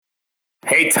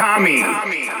Hey, Tommy.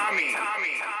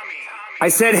 I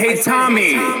said, hey,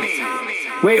 Tommy.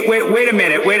 Wait a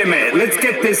minute. Let's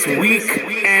get this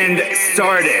weekend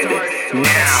started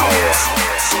now.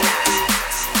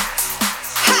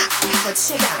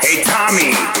 Hey,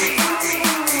 Tommy.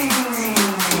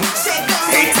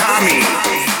 Hey, Tommy.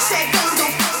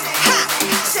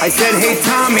 I said, hey,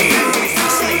 Tommy.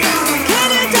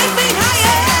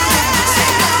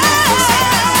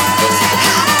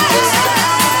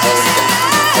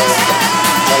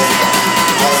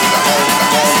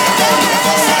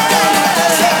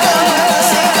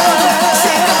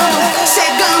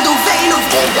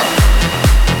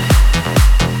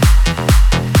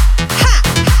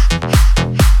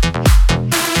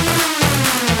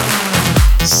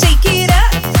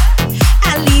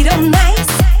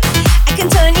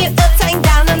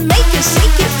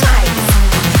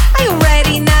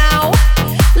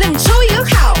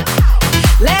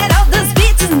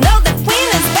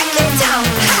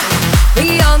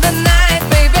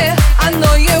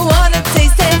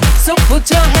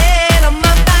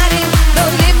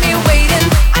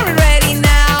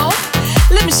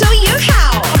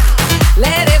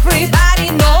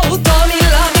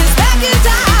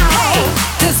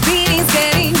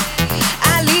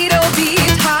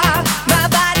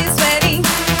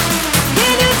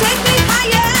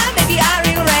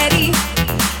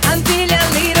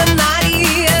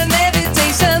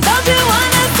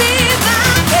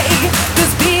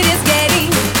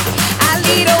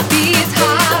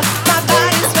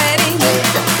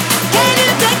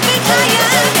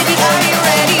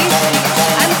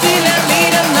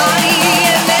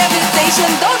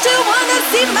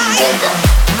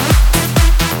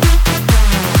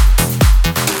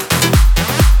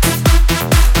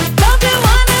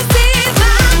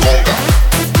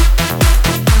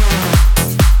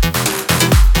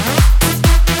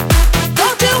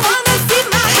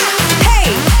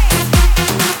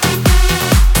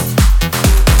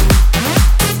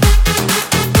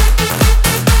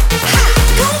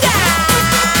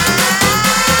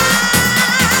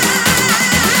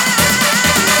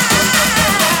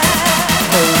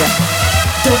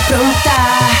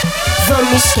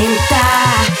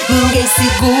 Ninguém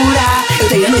segura, eu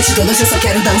tenho a noite toda, hoje eu só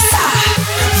quero dançar.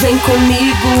 Vem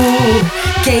comigo,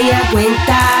 quem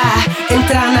aguentar,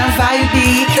 entrar na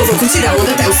vibe, eu vou curtir a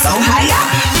onda até o sol raiar.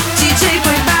 DJ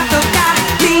põe pra tocar,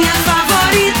 minha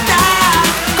favorita.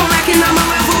 Com leque na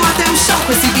mão eu vou até o chão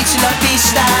com esse beat na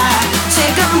pista.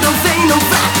 Chegando vem no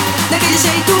vá, daquele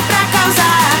jeito pra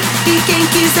causar. E quem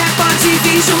quiser pode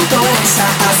vir junto, essa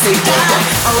aceitar.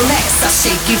 On nessa,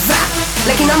 shake e vá,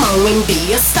 leque na mão and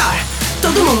be a star.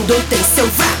 Todo mundo tem seu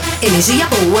vrá, energia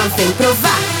boa, vem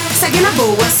provar. Segue na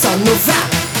boa, só no vrá,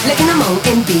 leque na mão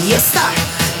and be a star.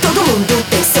 Todo mundo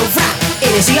tem seu vrá,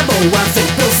 energia boa, vem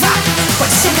provar.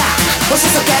 Pode chegar, hoje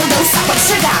eu só quero dançar, pode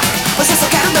chegar. Hoje eu só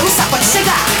quero dançar, pode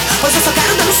chegar. Hoje eu só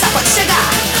quero dançar, pode chegar.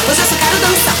 Hoje eu só quero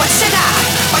dançar, pode chegar.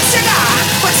 Pode chegar,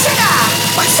 pode chegar,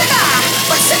 pode chegar,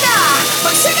 pode chegar,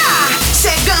 pode chegar.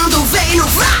 Chegando, vem no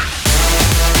vrá.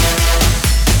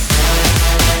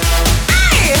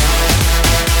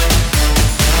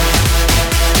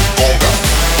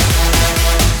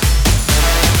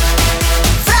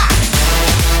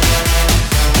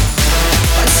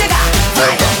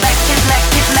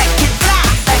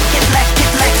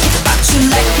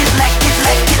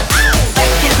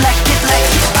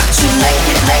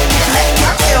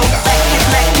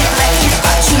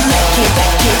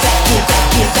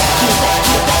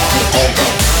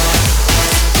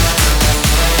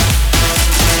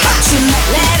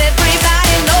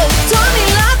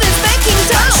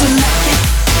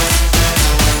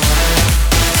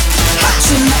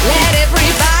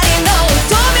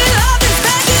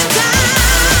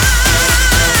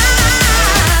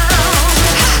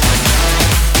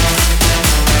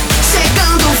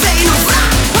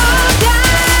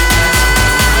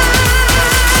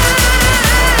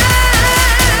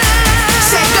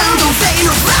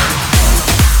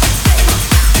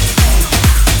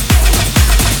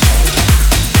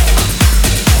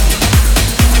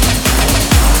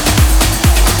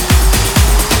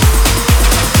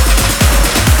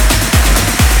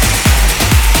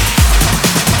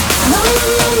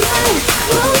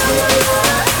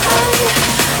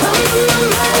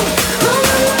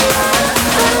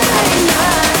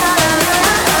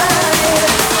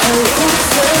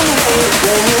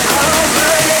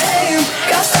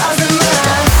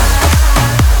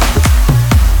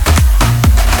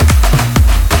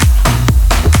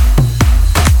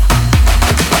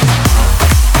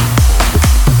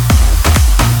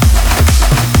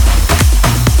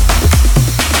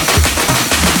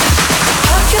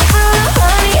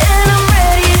 Honey, and I'm ready.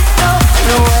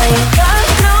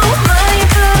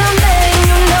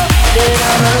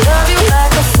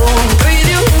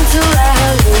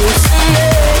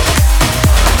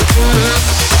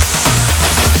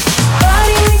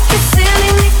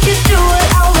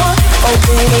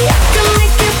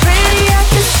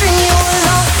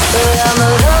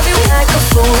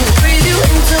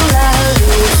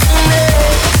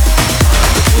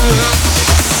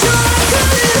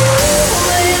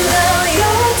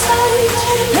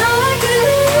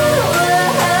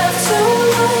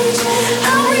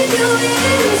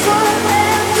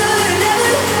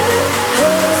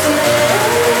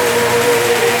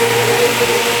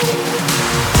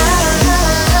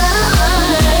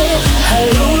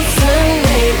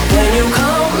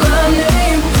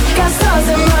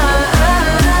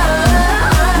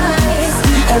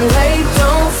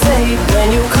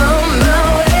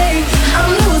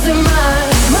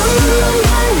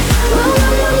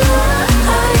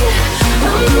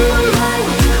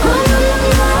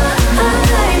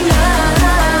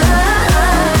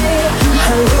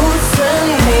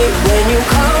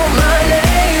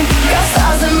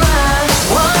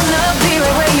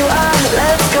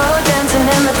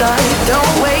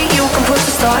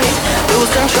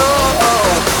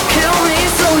 Kill me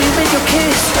slowly with your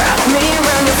kiss. Wrap me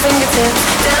around your fingertips.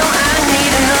 Now I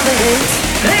need another hit.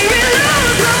 Make me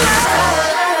lose my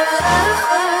mind.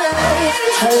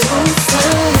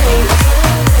 Hallucinate.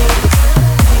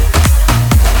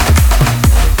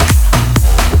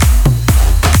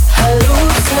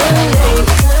 Hallucinate.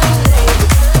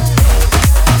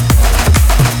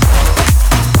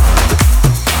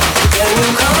 Can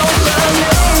you call my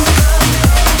name?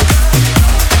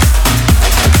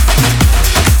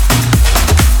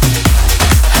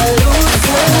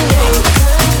 Hallucinate.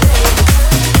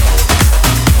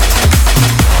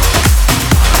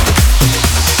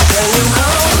 Can you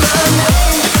call my name?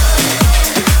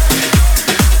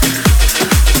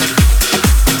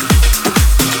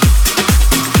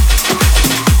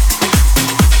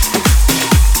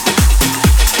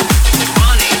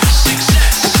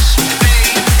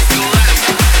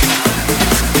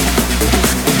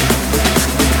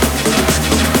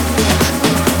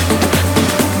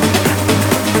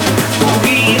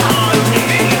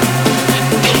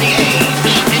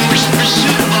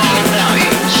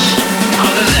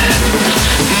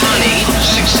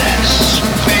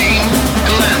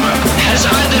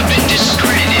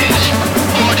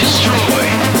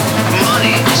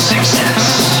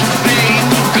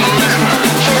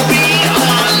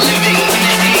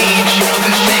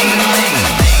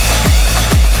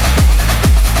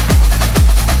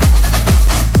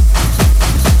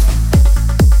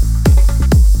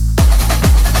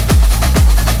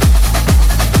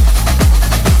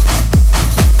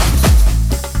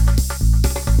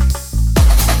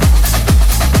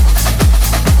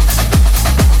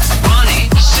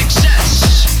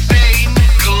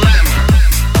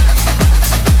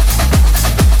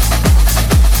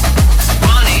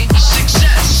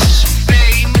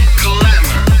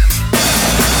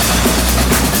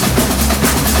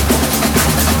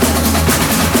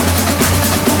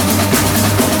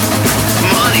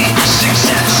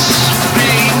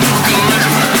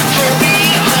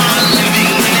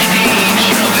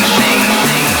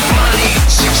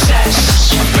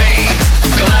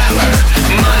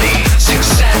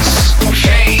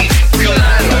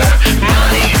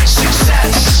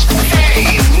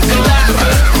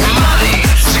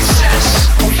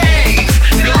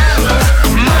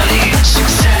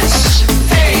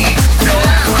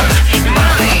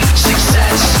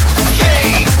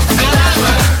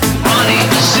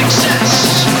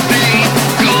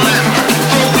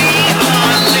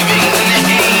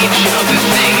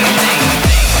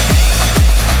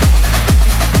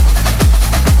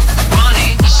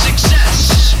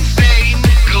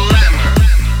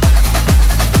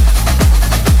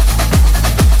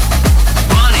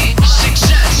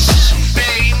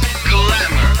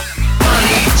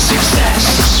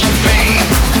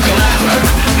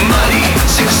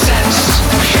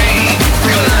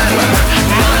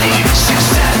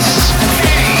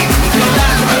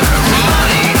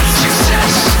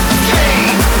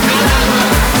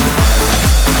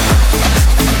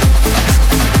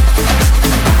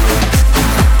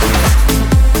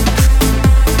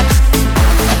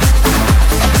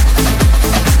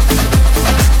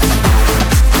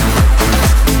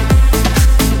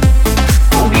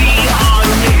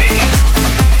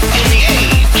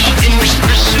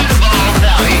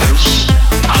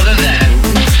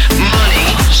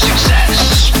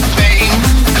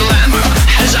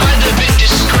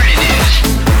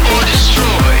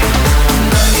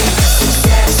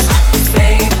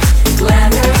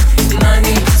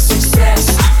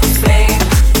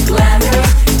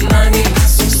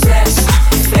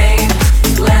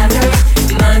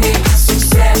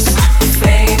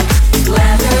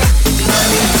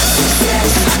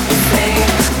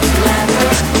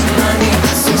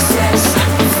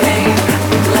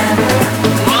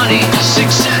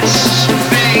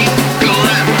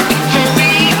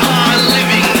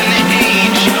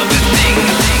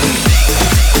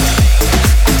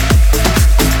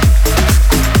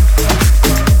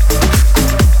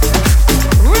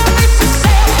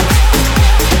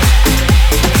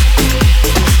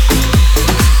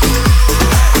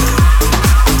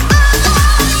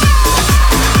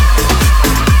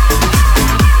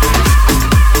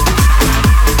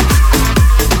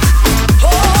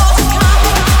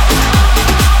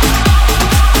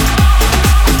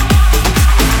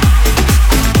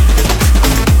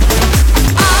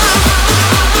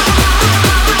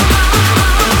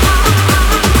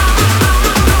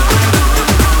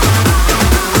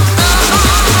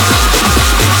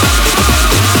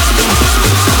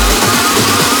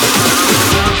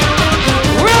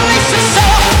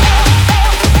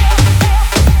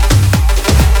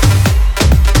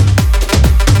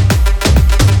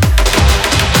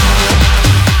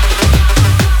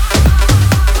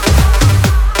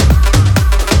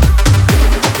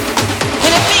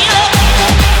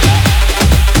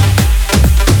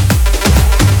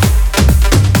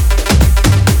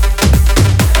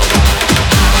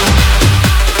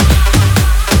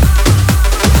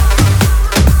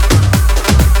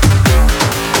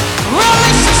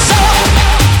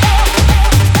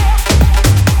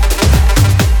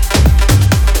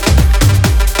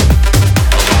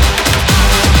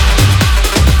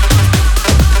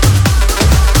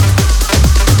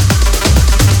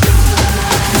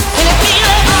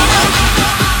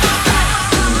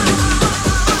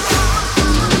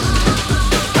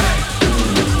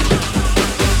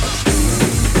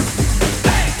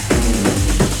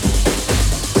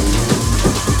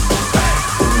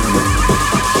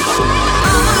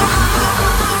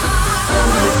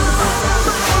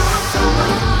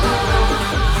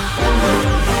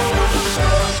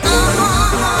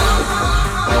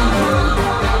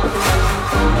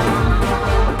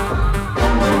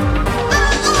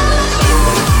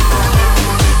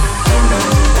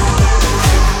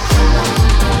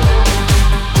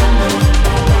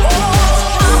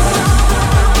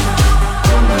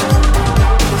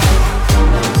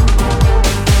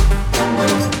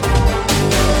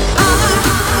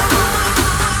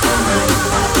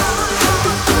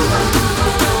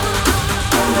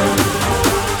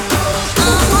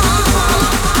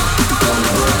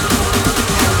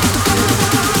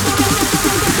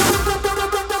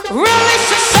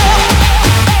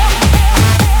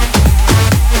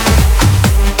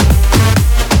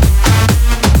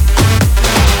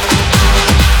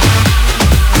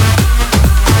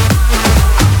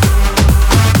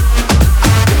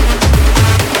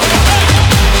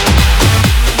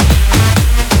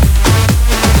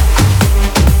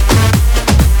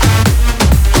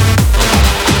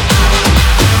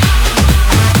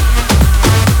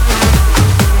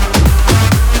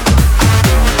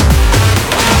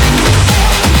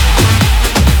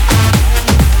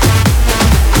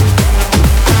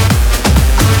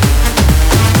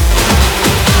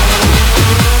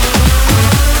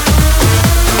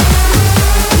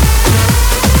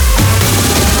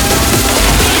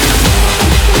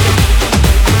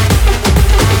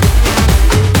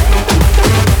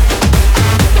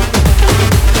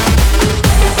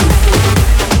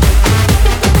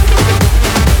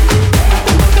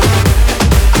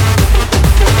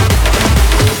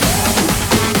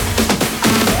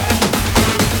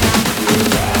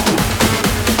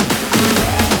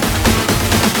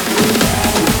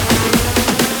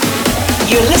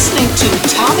 You're listening to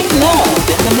Tommy Love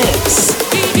in the mix.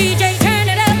 DJ, turn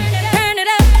it up, turn it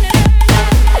up.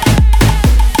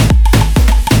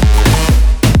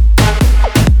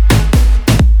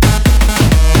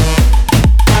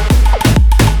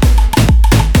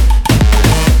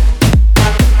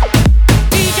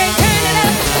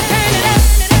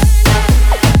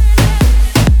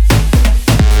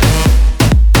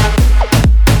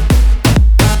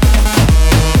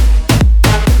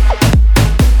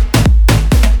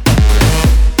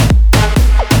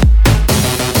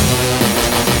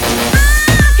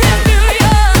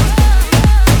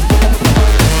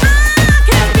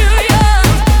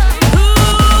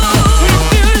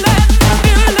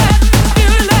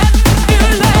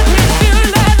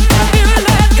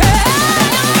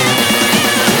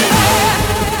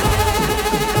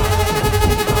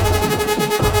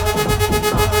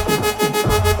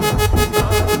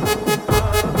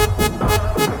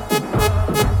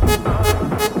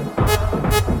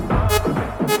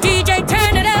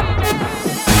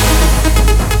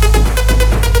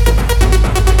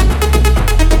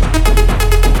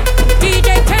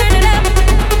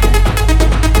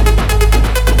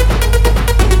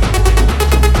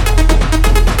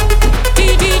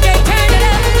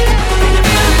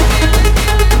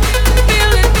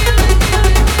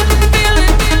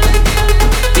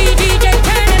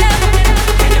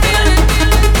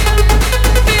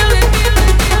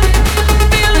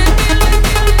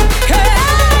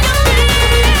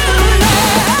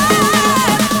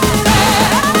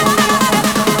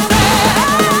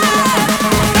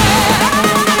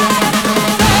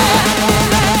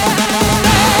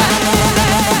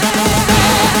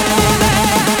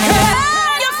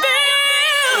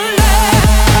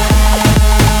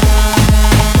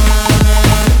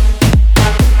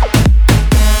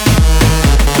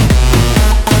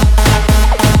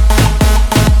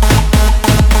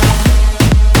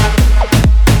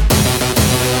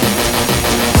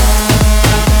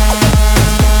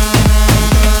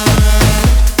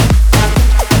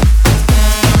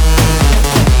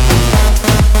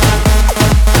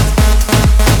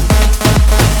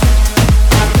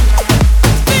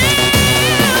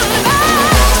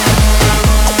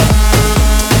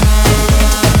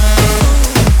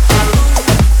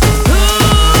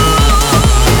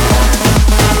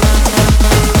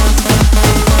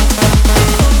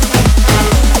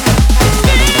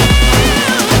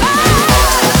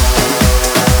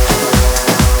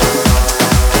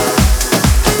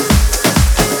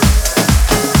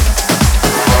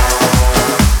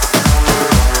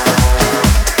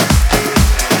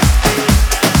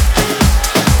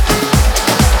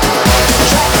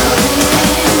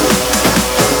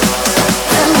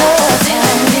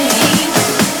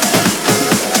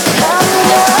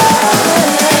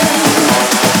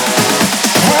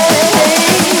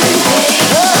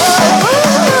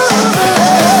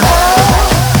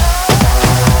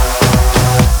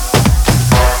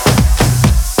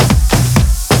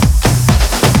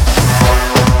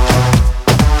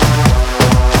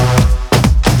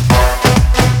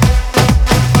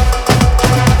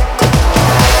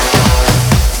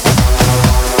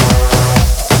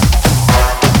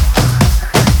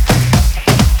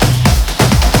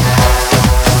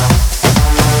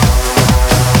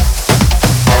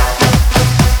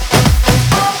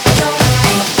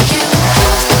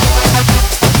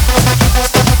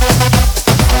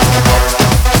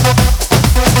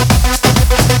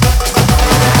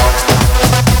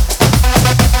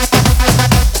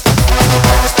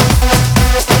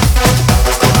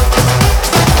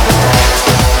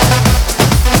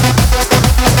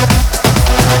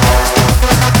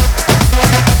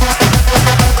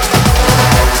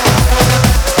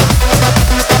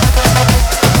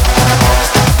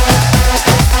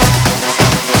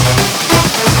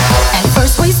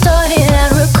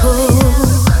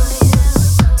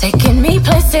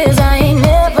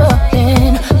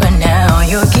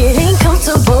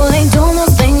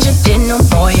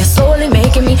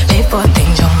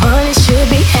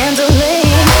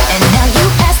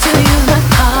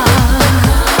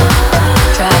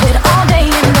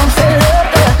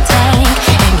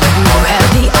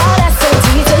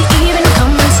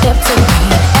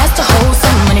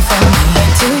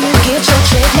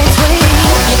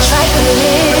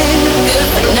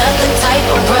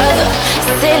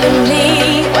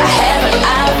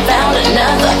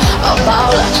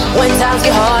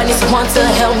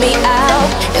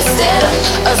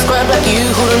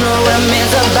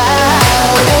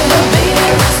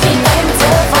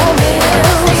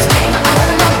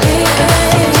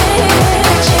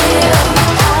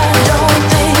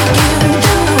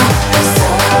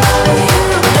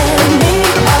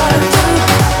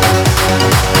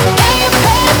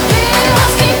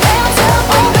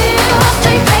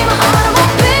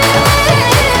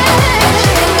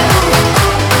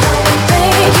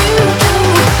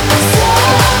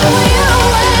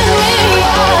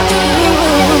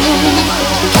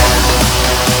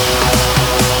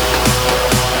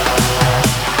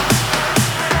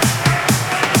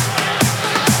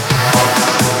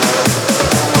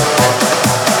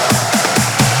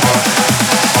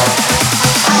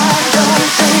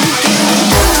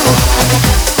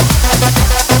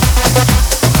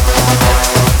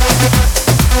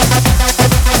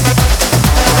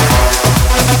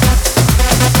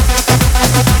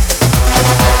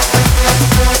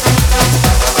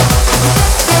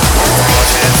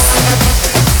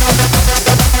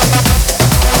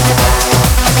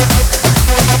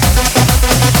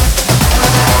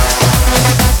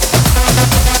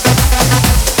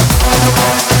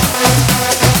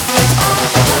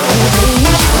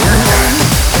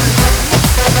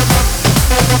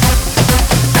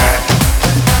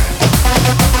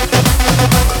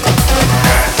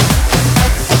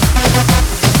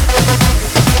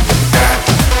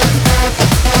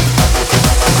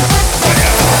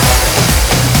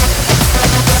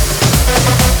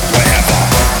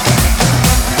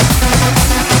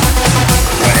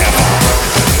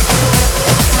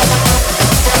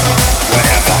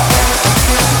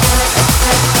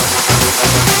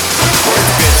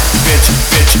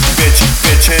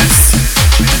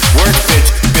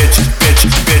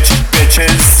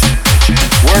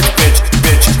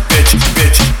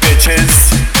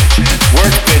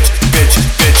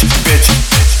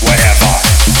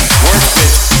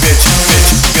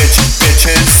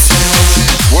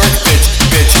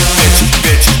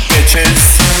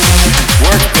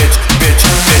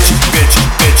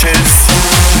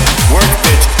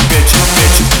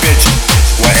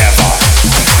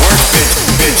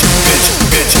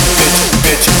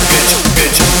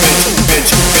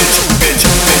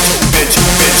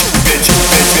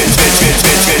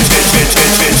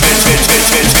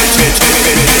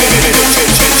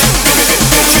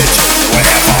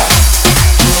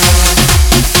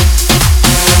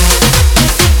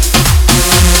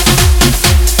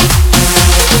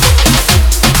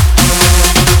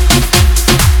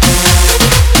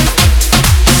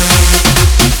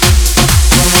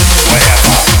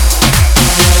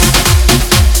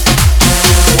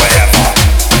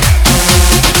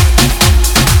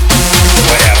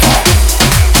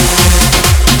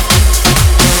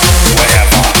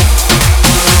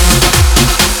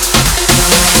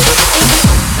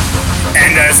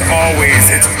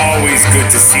 always good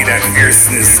to see that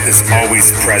fierceness is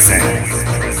always present.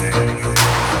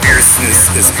 Fierceness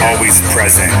is always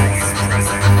present.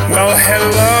 Well,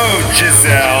 hello,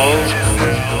 Giselle,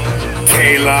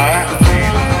 Kayla,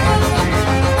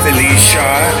 Felicia,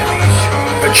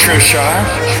 Patricia.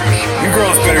 You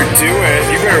girls better do it.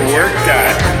 You better work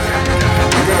that.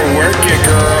 You better work it,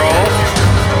 girl.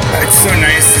 It's so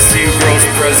nice to see you girls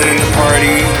present in the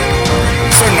party.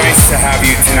 So nice to have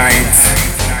you tonight.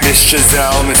 Miss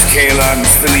Giselle, Miss Kayla,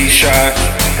 Miss Felicia,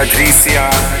 Patricia.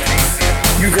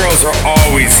 You girls are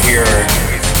always here.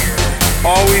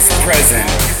 Always present.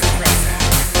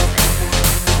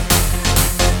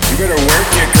 You better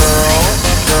work it, girl.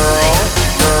 Girl,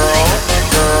 girl,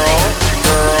 girl,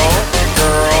 girl,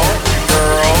 girl,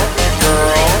 girl, girl,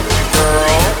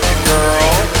 girl, girl,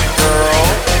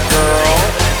 girl, girl,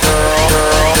 girl,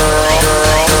 girl,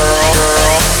 girl,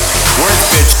 girl. Work,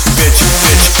 bitch, bitch,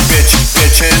 bitch, bitch,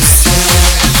 bitches.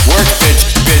 Work, bitch,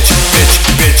 bitch, bitch,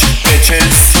 bitch,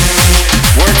 bitches.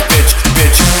 Work, bitch,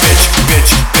 bitch, bitch,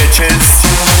 bitch, bitches.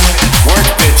 Work,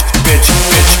 bitch, bitch,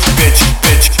 bitch, bitch,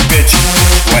 bitch, bitch.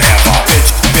 Whatever. Bitch,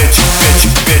 bitch, bitch,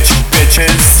 bitch,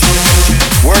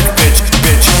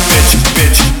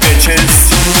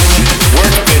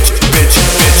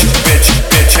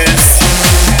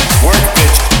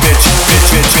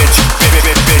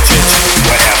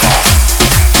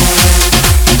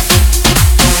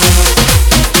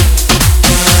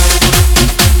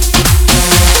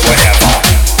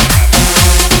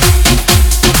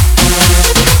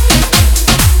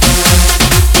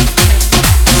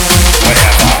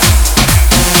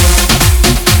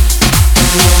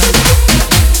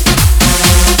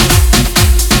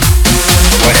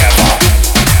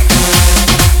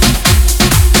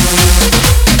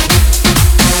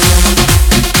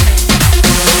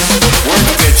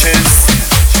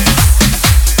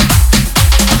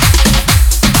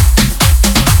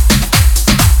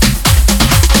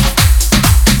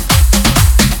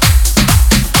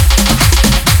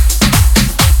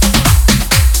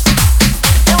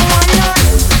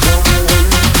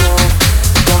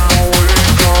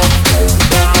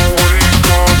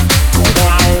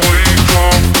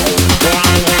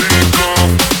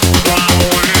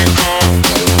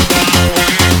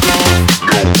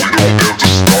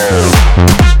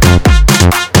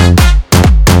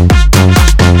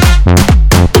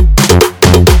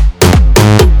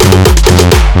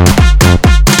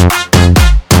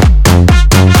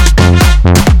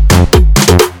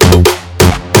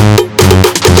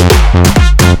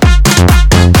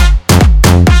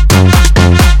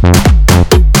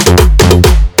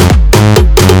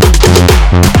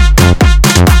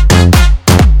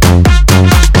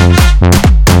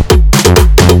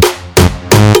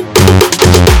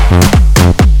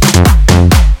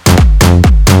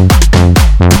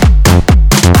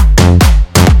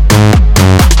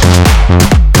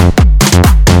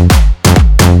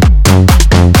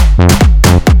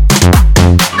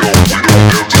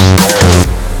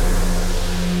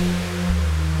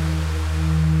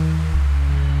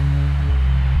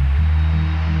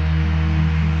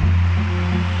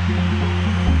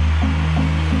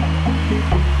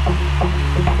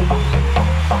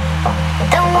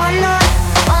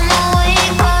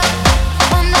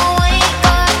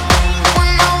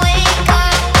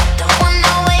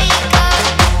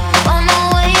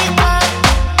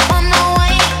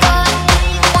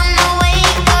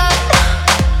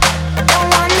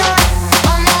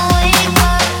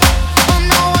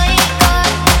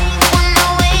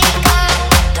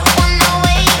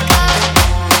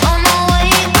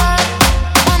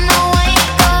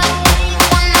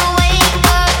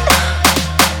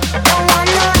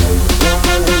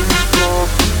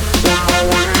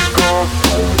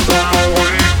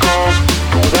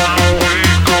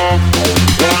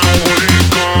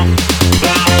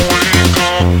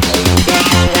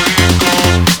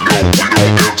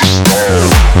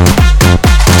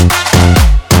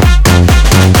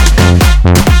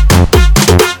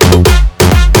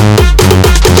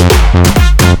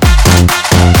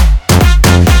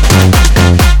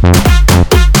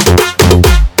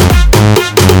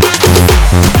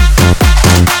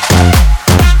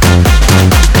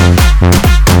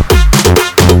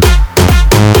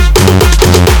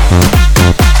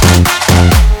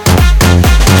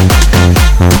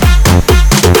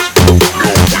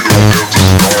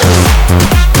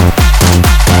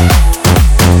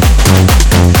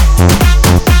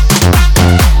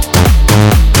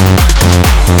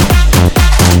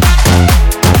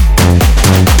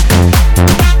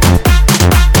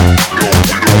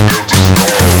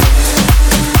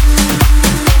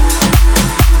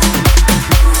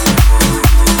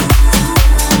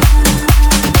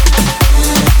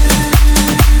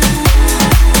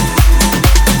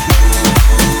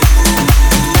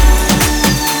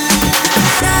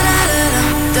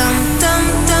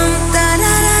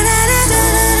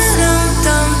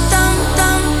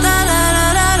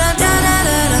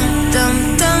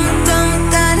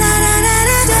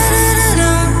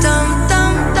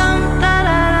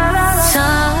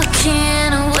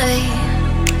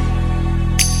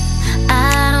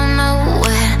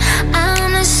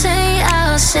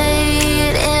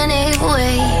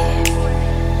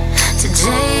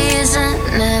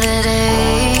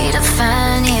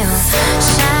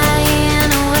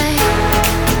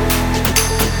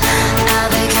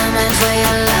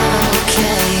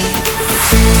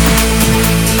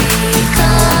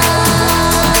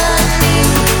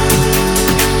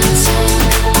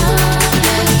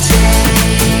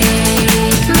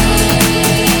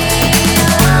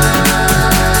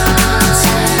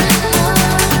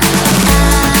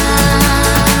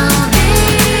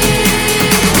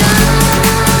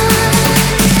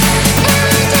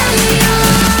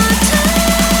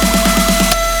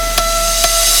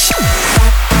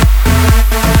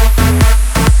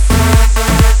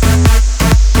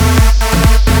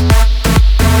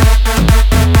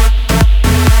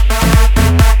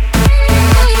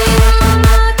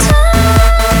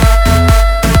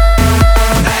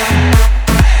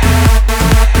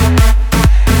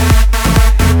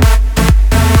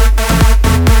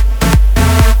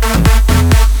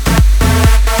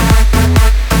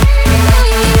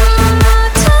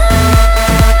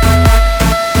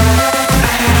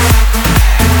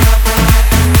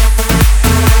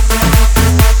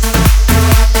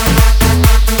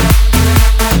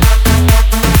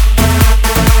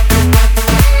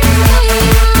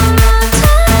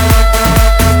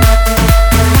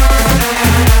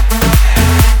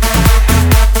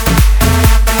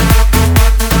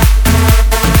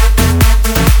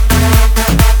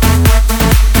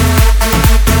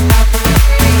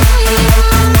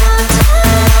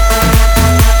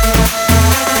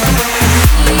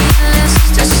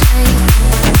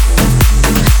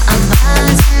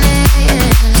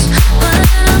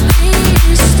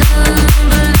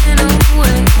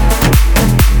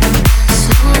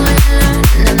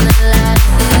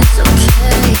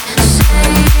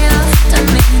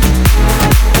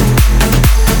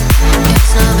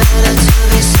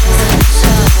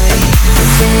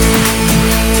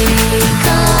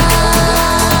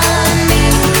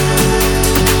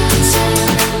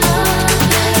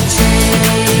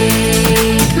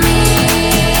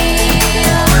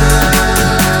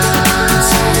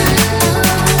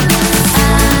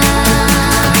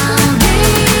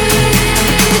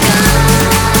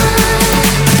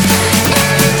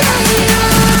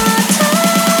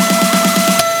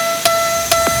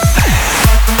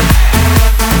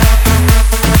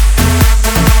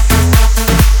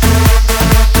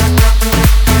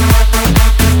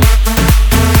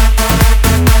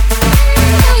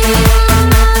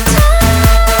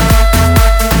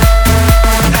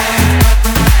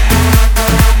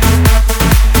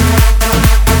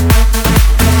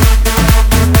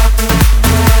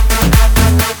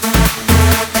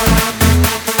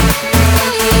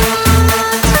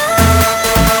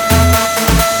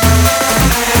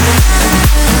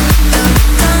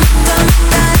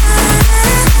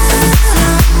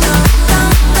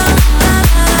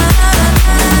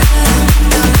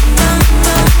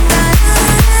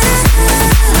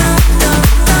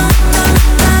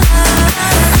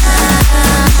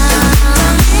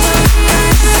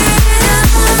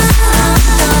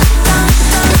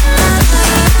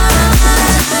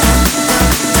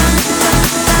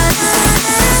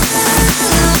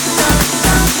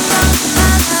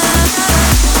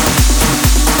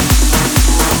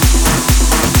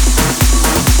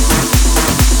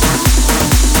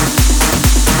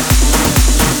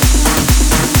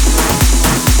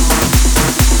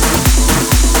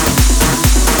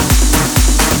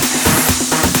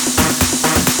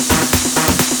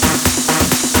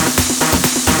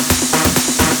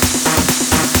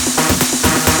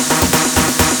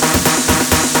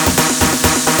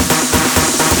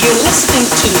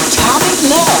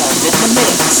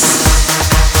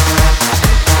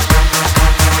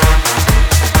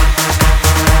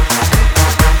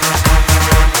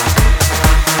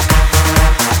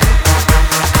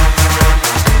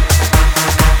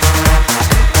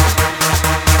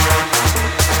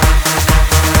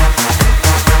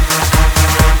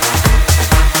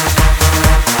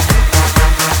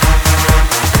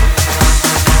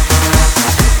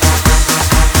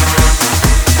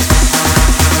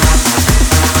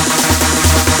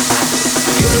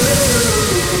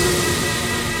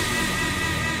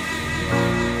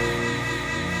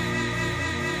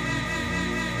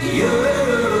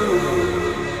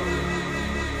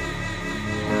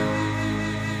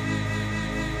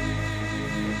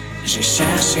 J'ai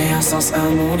cherché un sens à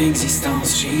mon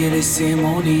existence, j'y ai laissé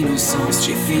mon innocence,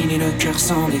 j'ai fini le cœur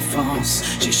sans défense.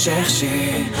 J'ai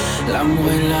cherché l'amour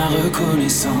et la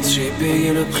reconnaissance, j'ai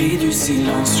payé le prix du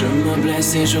silence, je me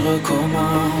blesse et je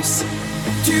recommence.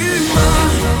 Tu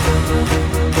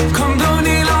m'as comme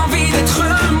donné l'envie d'être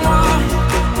moi,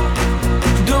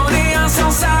 donné un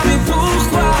sens à mes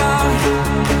pourquoi.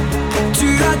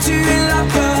 Tu as tué la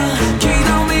peur qui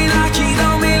dormait là,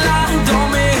 dans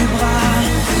mes bras.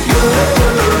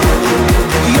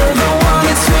 You're the one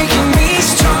that's making me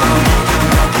strong.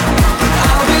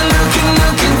 I'll be looking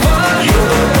for you,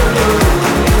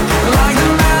 like the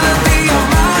melody of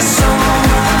my song.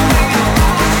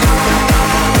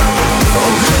 Au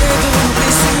gré de nos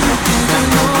blessures et de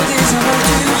nos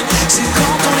désaventures, c'est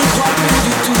quand on n'y croit plus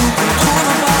du tout qu'on trouve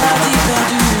un paradis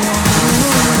perdu.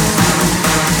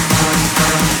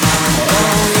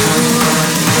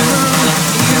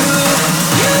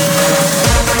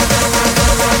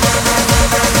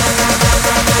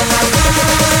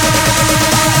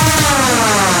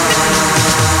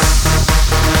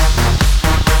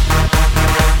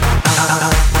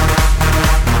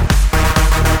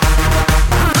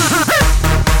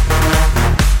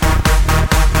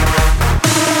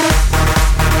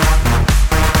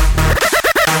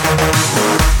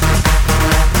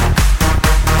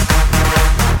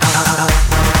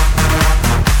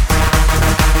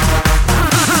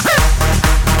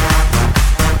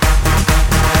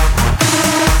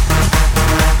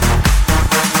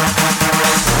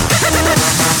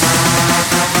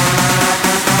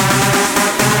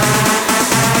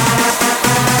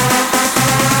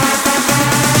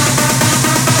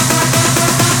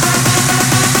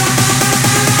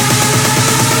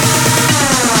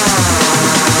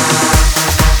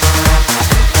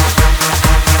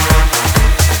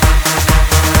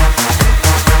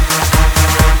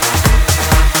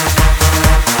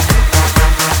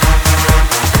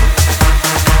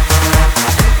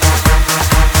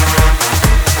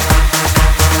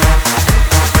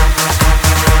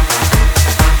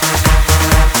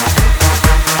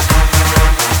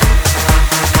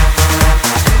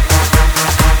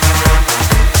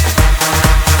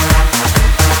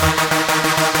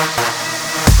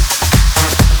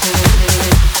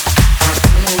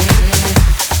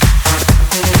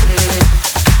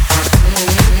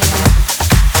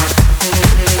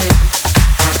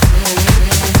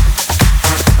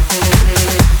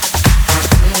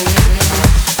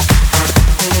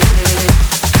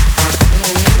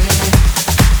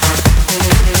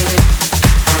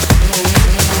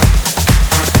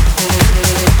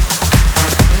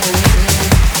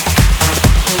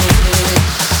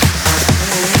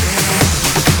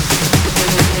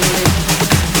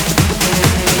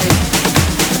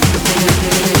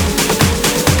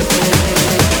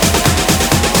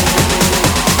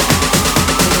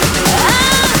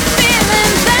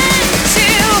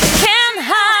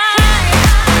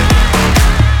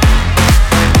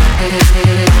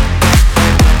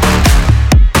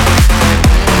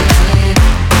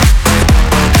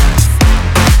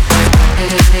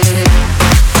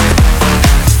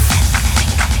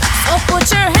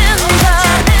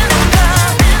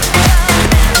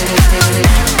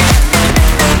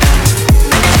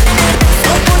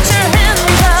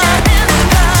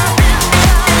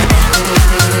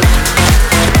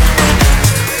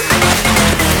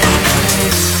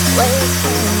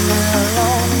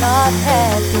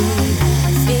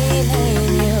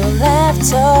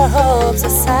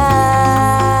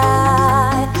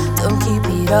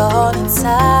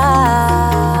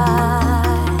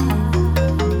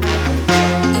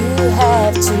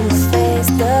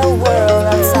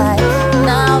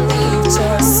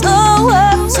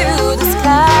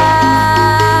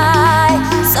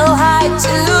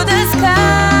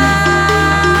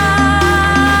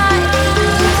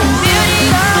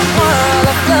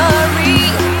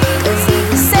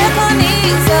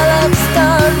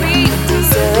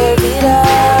 Deserve it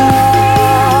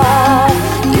all.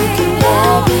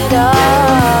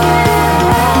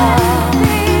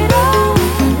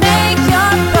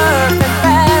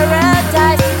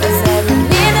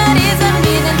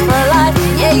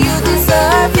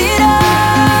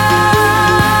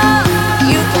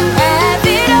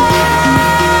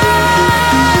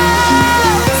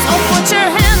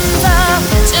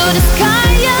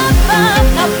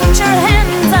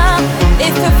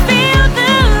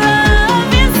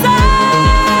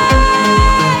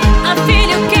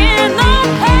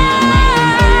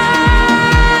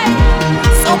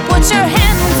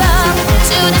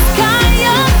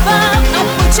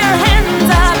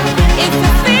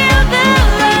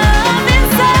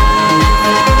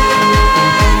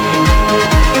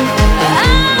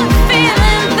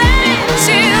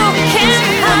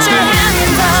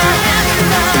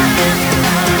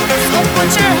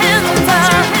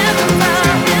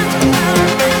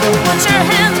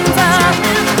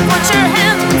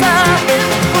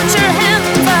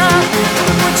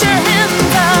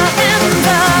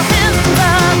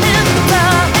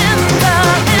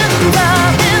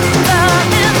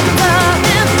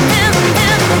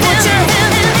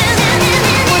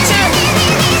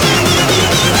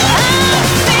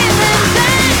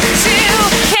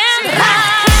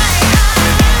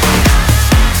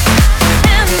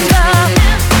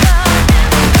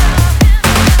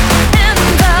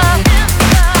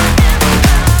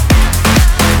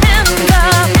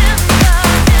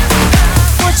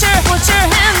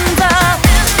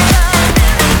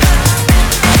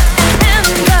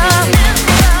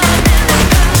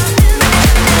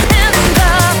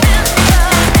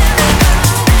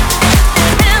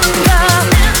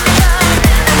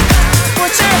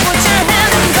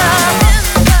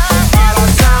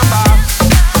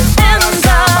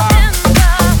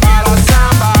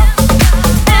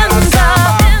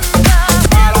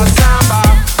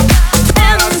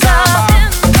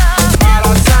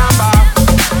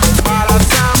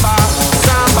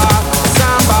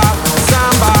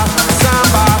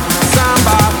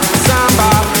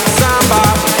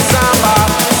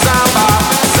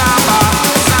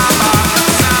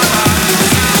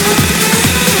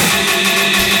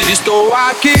 Estou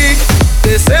aqui,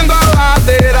 descendo a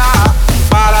ladeira,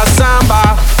 para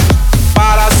samba,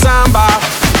 para samba.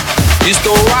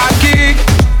 Estou aqui,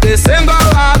 descendo a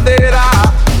ladeira,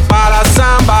 para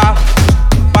samba,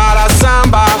 para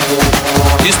samba.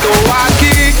 Estou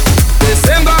aqui,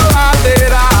 descendo a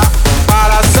ladeira,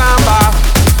 para samba,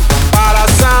 para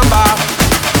samba.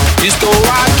 Estou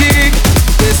aqui,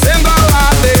 descendo a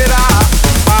ladeira,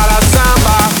 para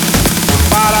samba,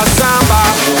 para samba,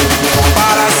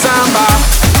 para samba.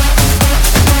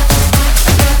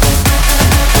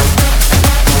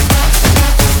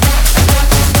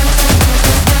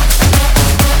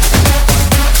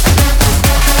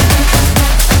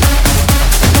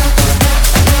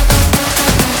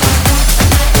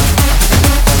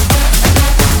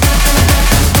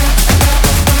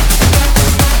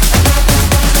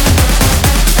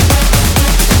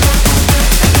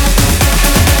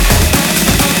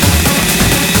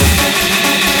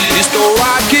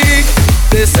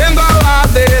 Descendo a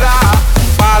ladeira,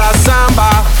 para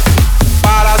samba,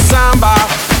 para samba.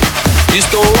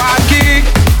 Estou aqui,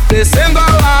 descendo a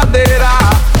ladeira,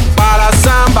 para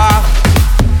samba,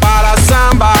 para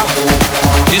samba.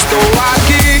 Estou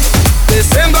aqui,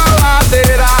 descendo a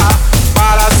ladeira,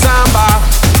 para samba,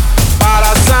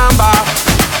 para samba.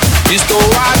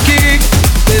 Estou aqui,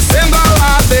 descendo a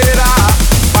ladeira,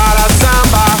 para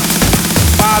samba,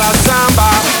 para samba,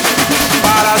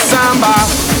 para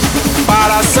samba.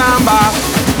 Para samba,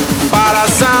 para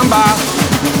samba,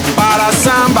 para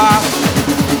samba,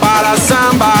 para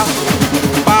samba,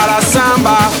 para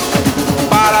samba,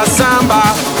 para samba,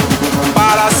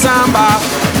 para samba,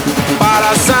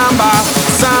 para samba,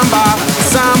 samba,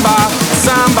 samba, samba,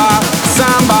 samba,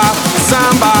 samba,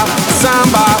 samba, samba,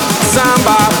 samba,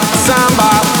 samba,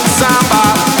 samba,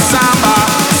 samba,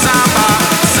 samba,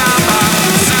 samba,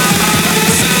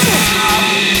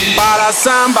 para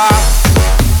samba.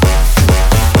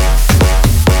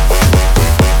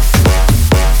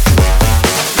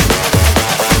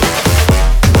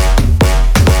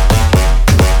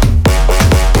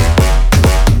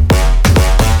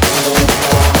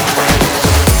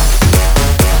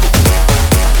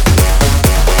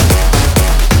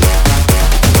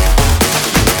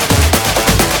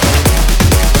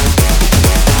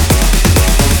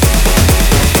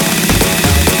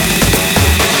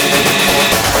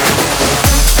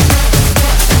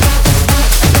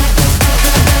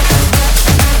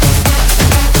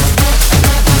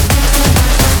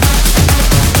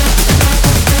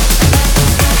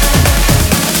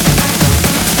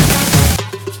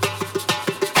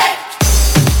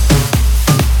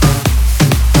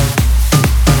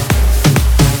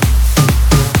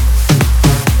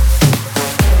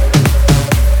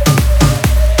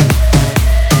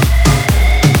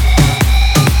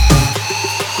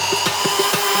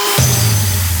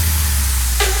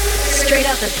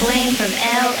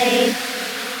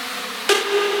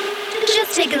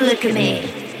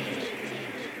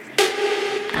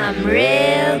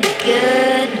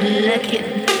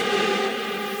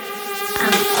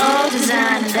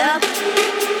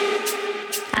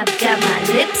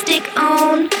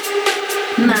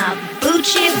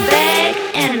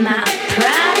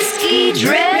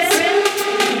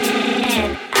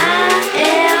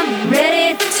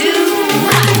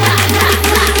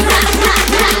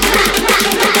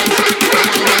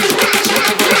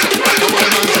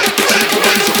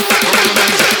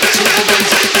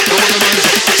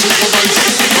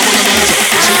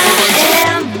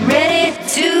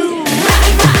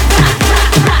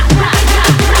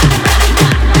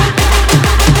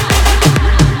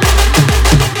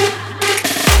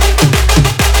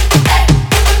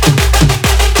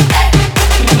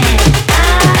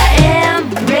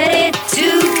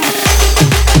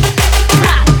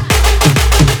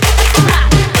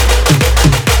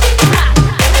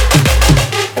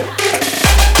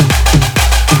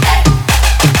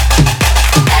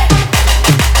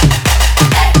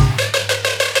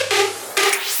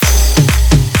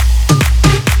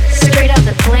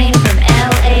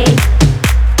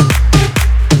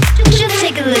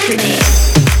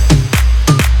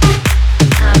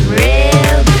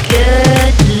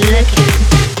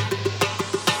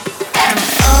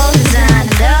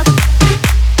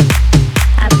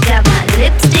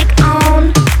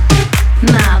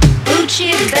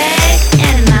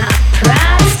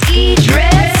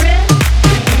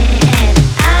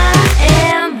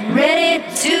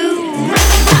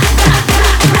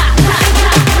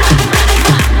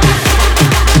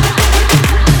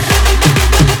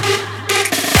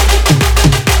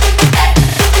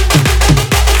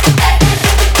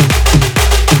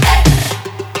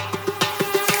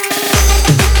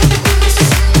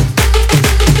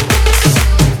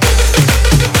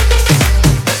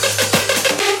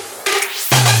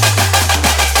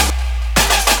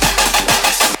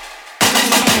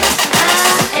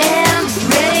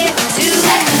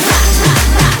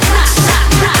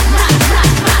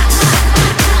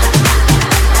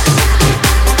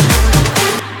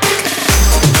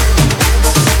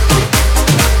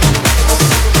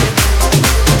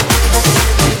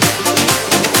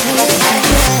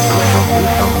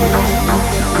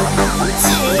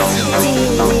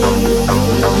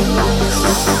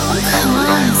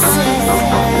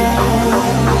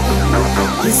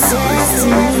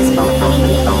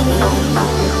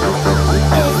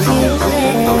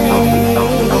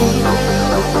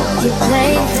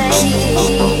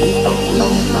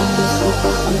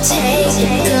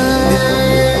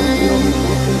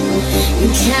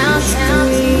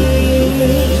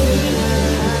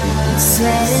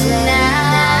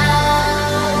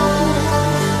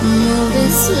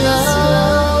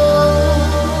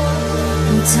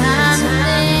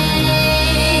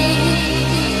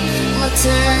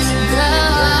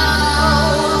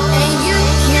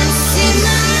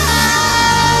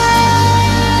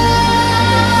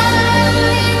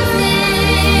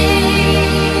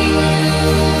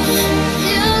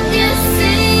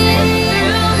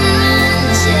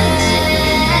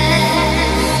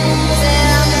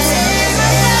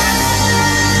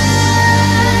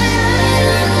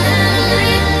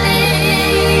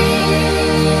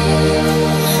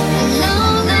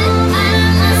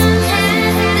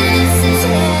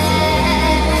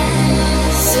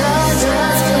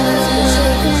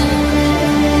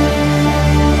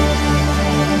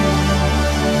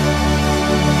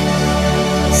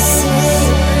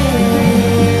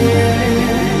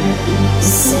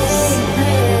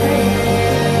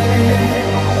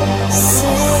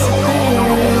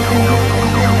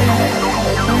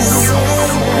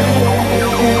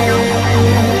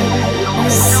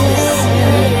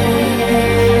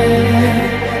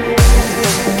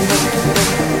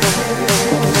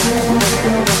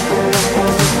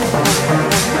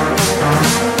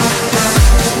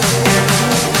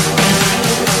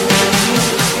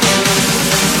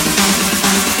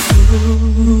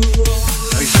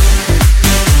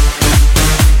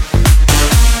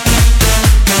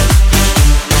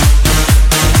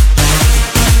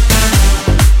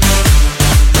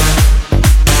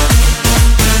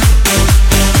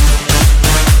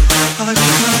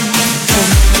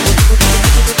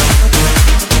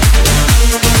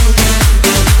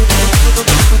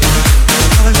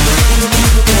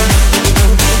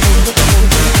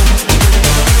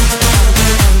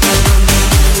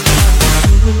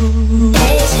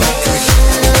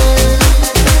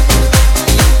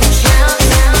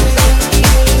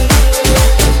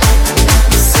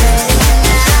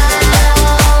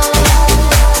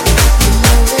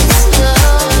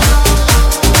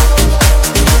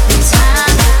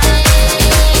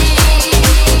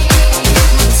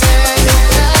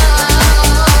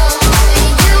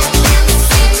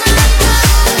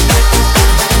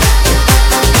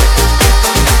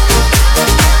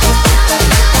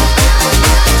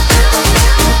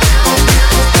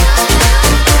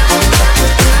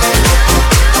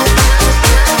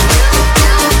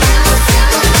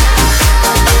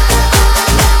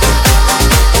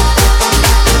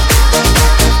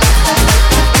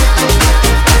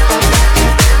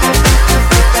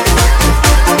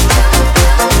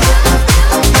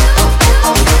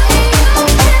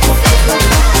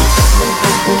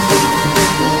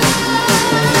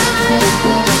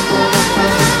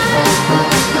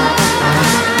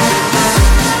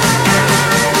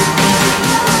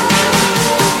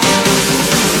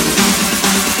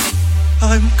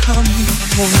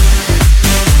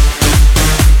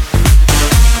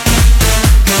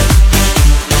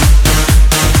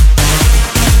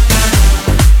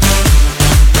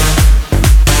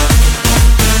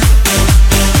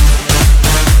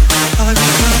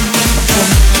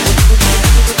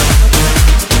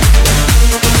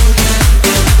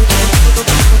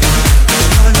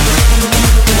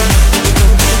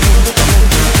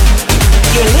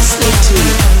 listening to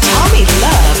Tommy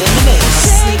Love in the Mix.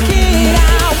 Take it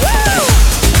out.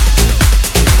 Woo!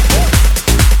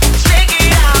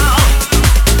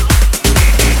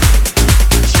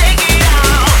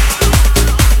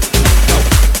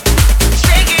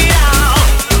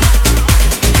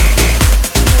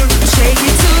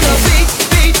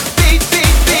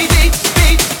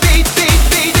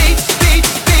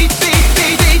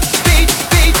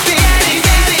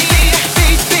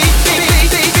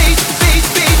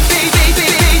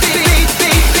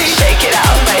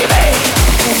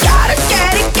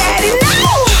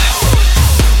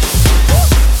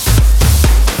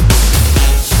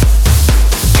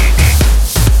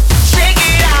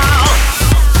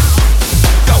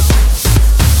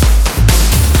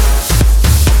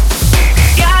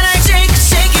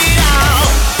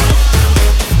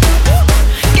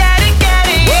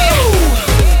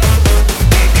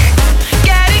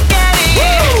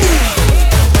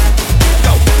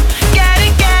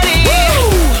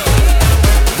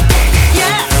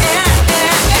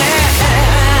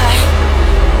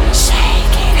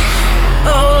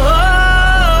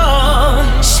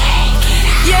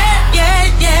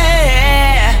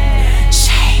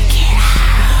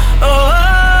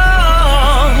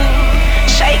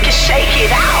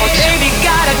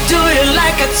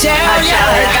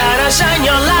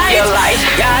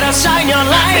 light. Gotta shine your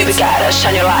light. Baby, gotta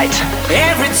shine your light.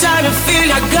 Every time you feel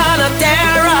you're gonna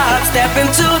tear up, step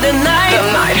into the night.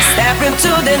 The night. Step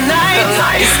into the night. The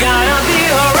night. It's gonna be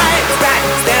alright. Right.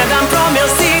 Stand up from your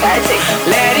seat. That's it.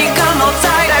 Let it come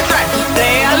outside. That's right.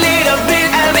 Play a little bit.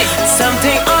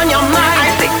 Something on your mind. I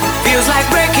think. Feels like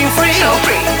breaking free. So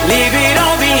free. Leave it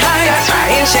all behind. That's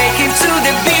right. And shake it to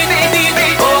the beat.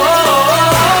 Oh, oh,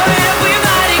 oh,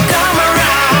 everybody come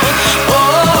around. Oh,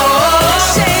 oh, oh,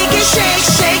 shake it,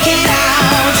 shake it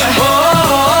out. Oh,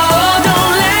 oh, oh,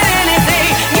 don't let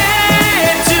anything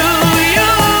get to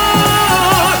you.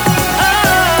 Oh, oh,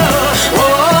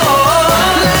 oh,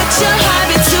 let your heart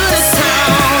beat to the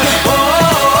sound. Oh,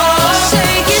 oh, oh,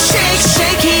 shake it,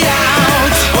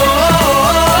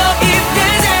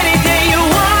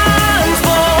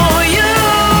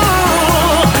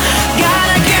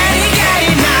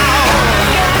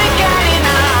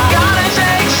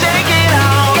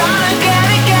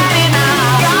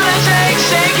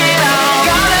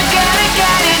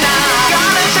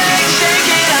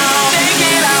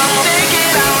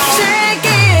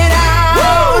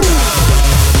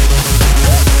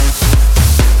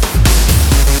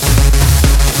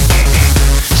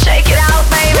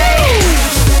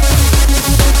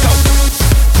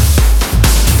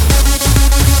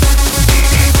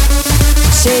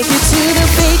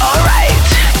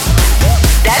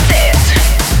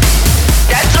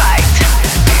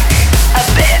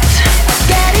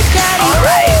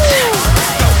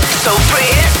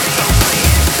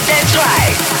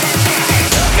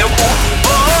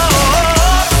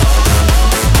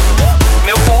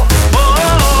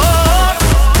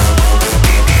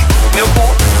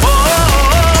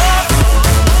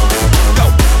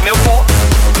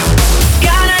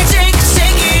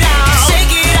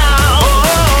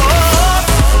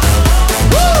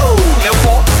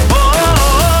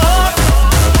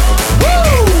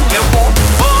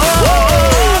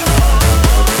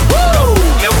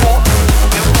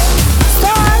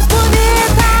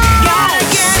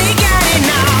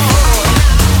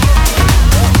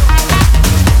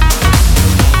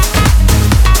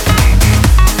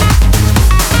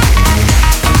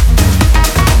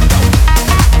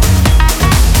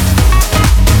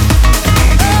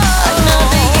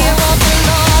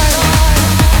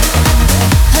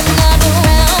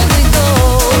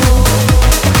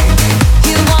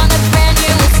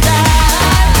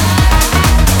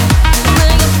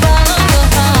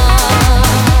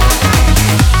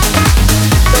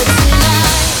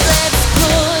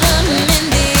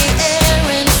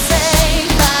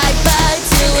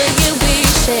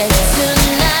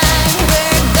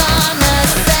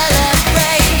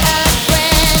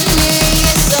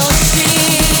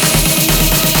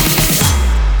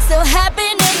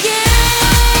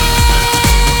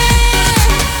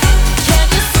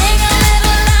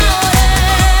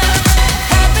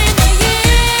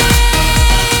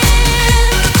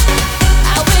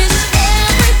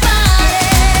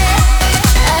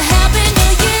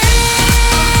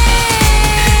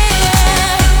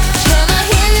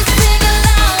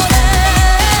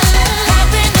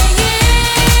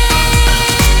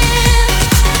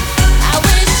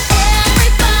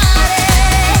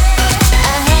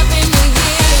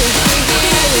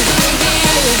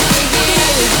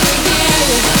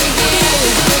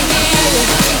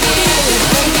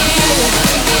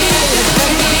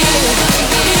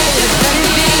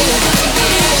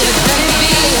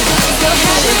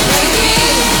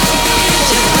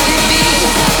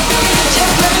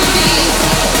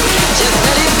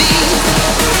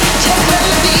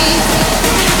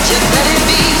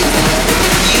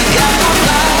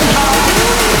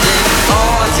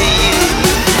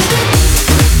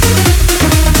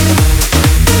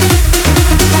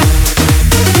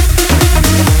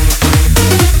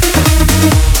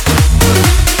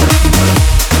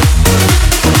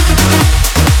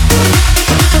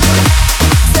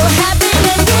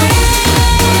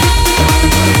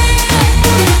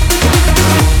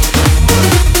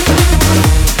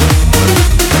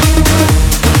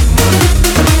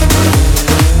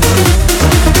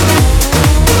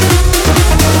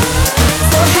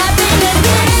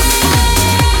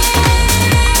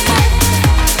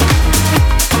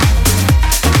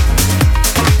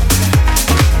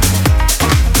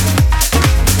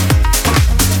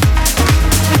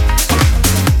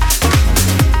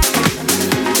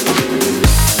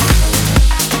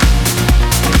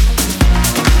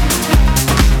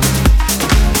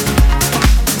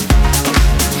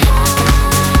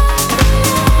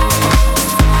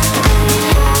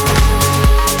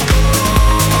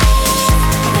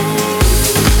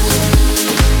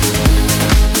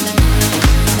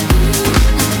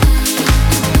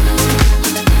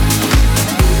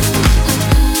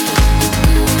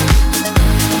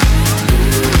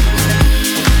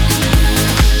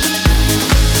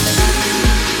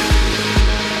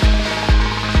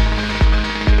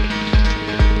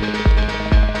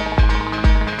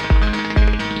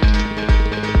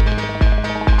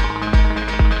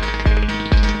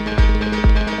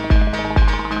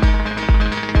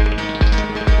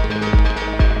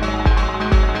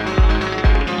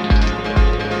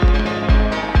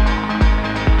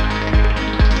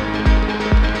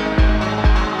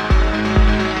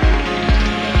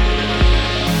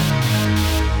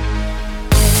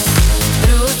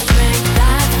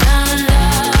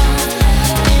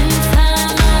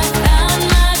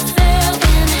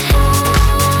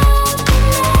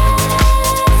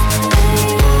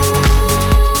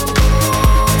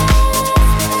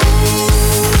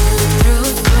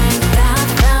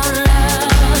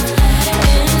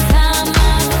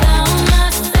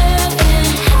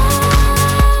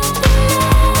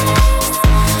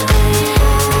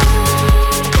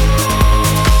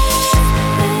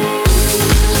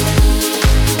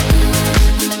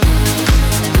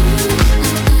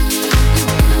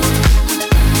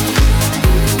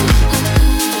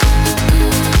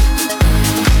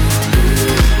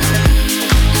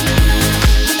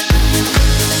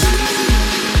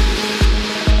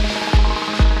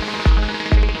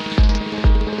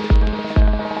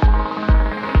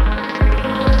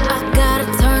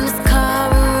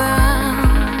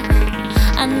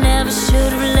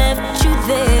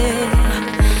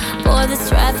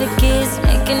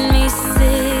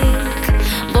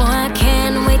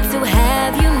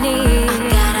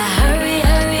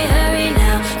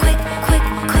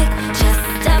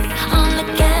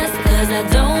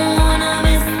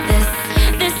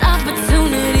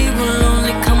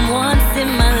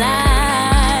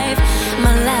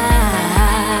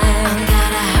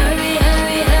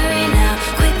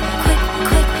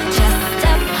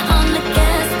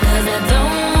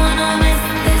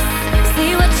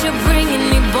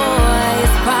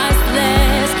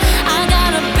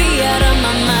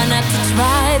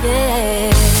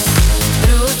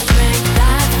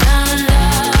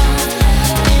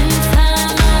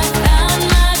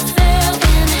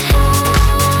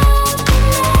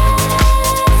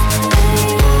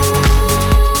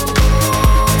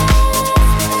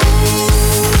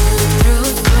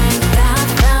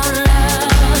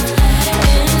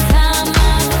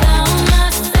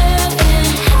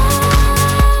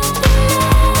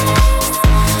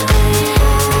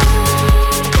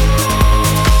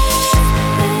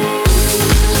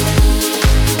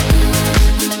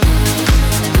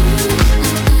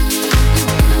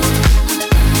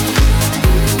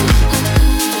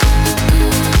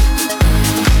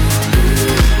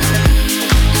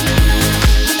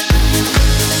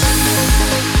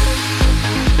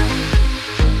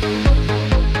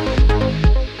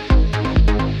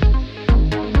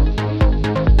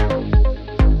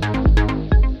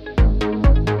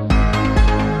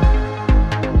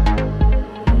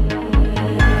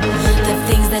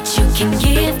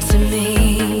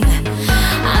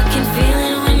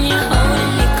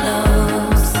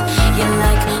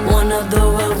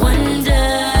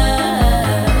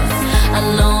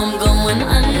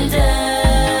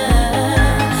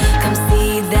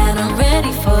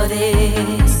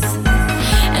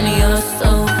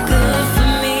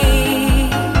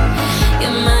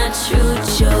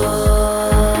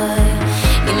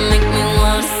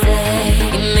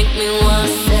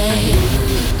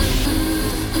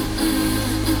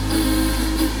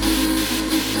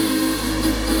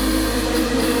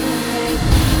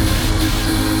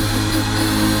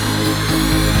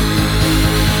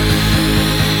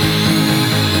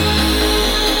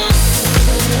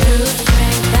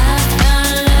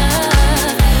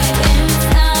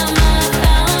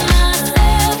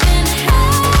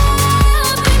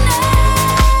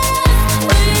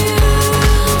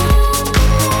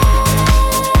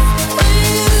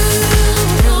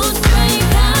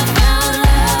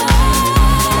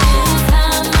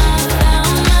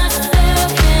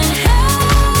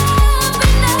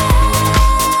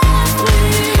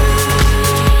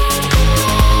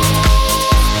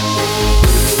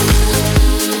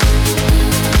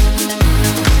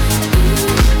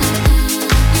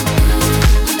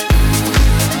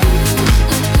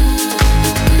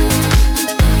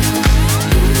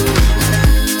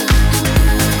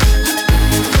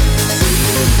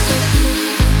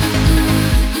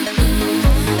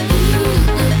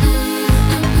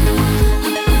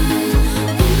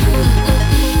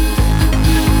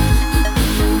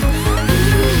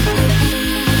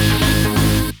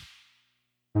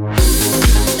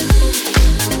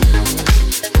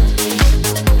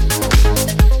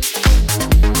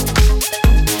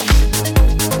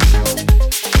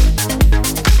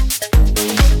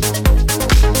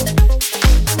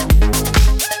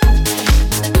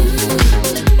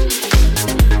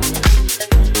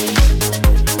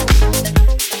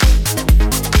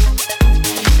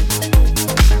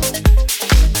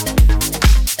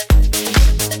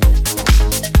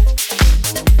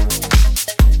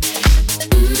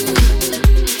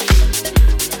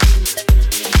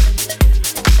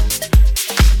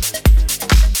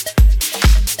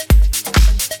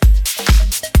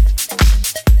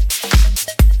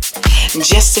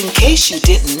 Just in case you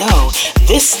didn't know,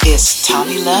 this is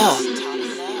Tommy Love.